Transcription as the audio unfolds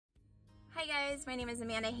Hi guys, my name is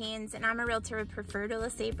Amanda Haynes and I'm a realtor with Preferred Real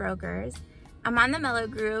Estate Brokers. I'm on the MELLO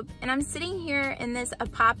group and I'm sitting here in this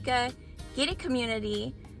Apopka gated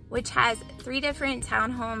community which has 3 different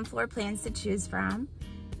townhome floor plans to choose from.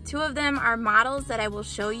 2 of them are models that I will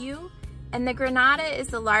show you, and the Granada is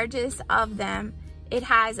the largest of them. It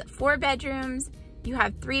has 4 bedrooms, you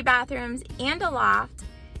have 3 bathrooms and a loft.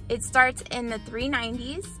 It starts in the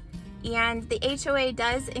 390s. And the HOA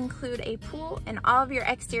does include a pool and all of your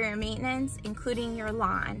exterior maintenance, including your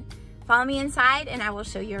lawn. Follow me inside and I will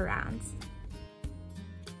show you around.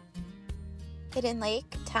 Hidden Lake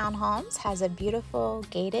Townhomes has a beautiful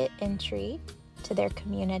gated entry to their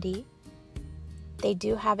community. They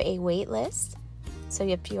do have a wait list, so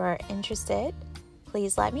if you are interested,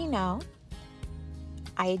 please let me know.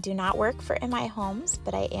 I do not work for MI Homes,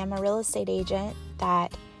 but I am a real estate agent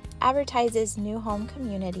that advertises new home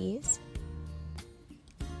communities.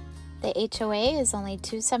 The HOA is only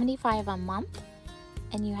 $275 a month,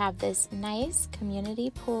 and you have this nice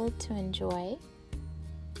community pool to enjoy.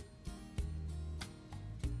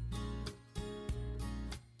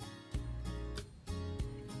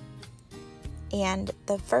 And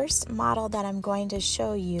the first model that I'm going to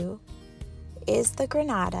show you is the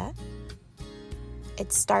Granada.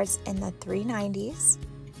 It starts in the 390s.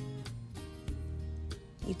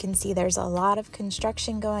 You can see there's a lot of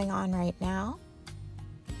construction going on right now.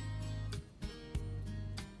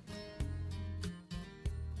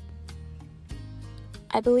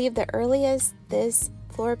 I believe the earliest this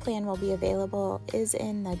floor plan will be available is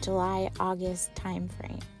in the July-August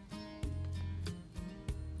timeframe.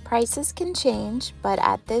 Prices can change, but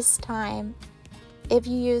at this time, if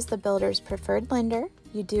you use the builder's preferred lender,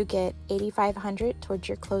 you do get $8,500 towards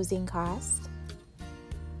your closing cost.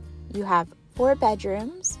 You have 4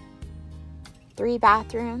 bedrooms, 3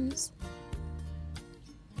 bathrooms,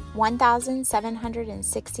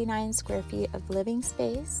 1,769 square feet of living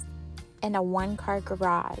space, and a 1-car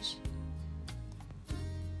garage.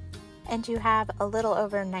 And you have a little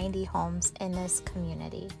over 90 homes in this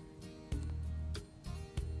community.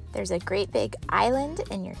 There's a great big island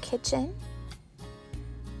in your kitchen.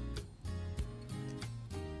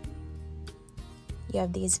 You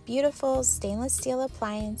have these beautiful stainless steel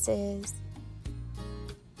appliances,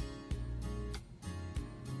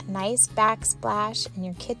 a nice backsplash in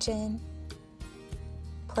your kitchen,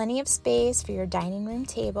 plenty of space for your dining room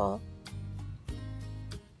table,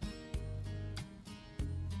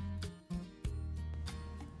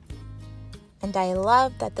 and I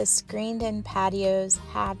love that the screened-in patios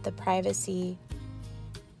have the privacy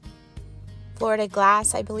Florida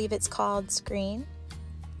glass, I believe it's called, screen.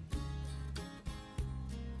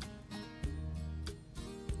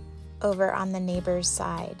 Over on the neighbor's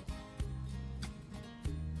side.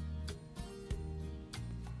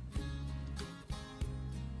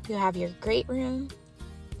 You have your great room,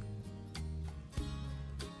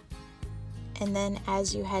 and then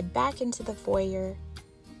as you head back into the foyer,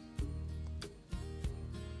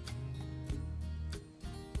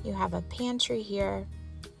 you have a pantry here,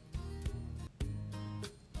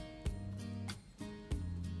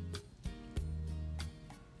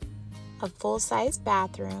 a full-size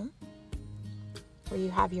bathroom where you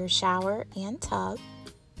have your shower and tub,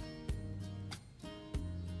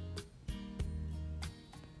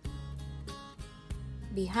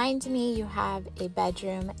 behind me you have a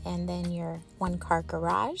bedroom and then your 1-car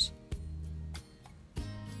garage.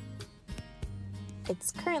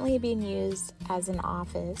 It's currently being used as an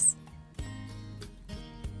office.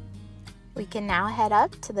 We can now head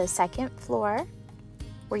up to the 2nd floor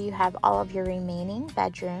where you have all of your remaining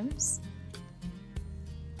bedrooms.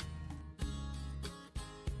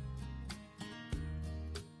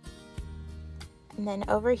 And then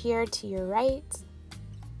over here to your right,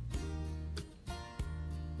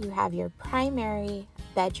 you have your primary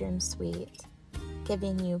bedroom suite,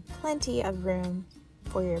 giving you plenty of room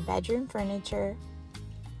for your bedroom furniture.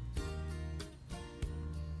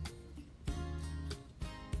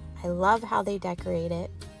 I love how they decorate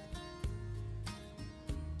it.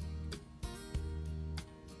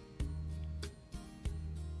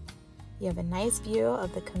 You have a nice view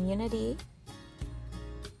of the community,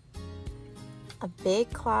 a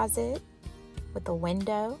big closet with a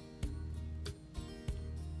window.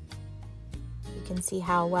 You can see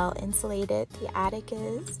how well insulated the attic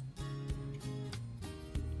is.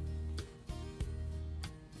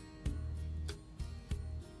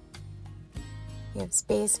 You have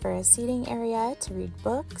space for a seating area to read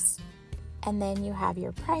books, and then you have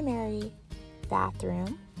your primary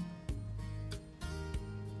bathroom.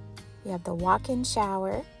 You have the walk-in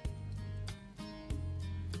shower.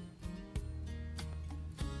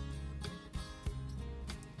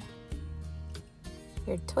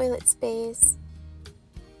 your toilet space,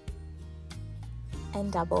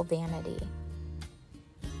 and double vanity.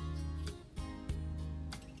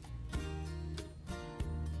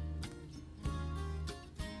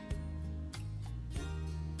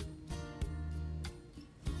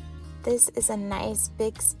 This is a nice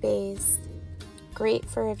big space, great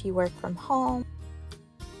for if you work from home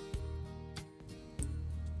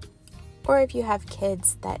or if you have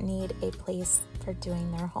kids that need a place for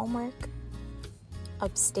doing their homework.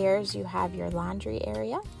 Upstairs you have your laundry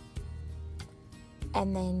area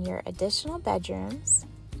and then your additional bedrooms.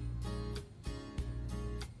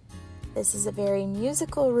 This is a very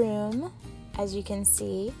musical room, as you can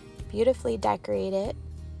see, beautifully decorated.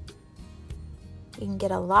 You can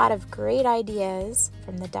get a lot of great ideas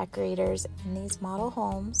from the decorators in these model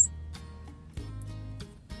homes.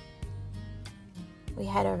 We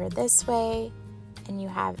head over this way and you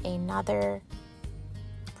have another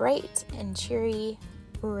bright and cheery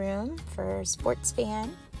room for a sports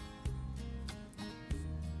fan.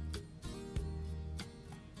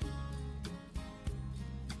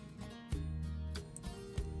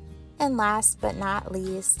 And last but not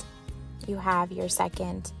least, you have your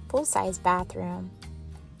second full-size bathroom.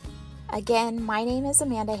 Again, my name is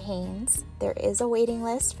Amanda Haynes. There is a waiting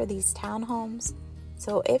list for these townhomes,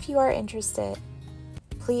 so if you are interested,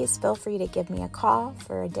 please feel free to give me a call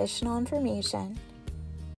for additional information.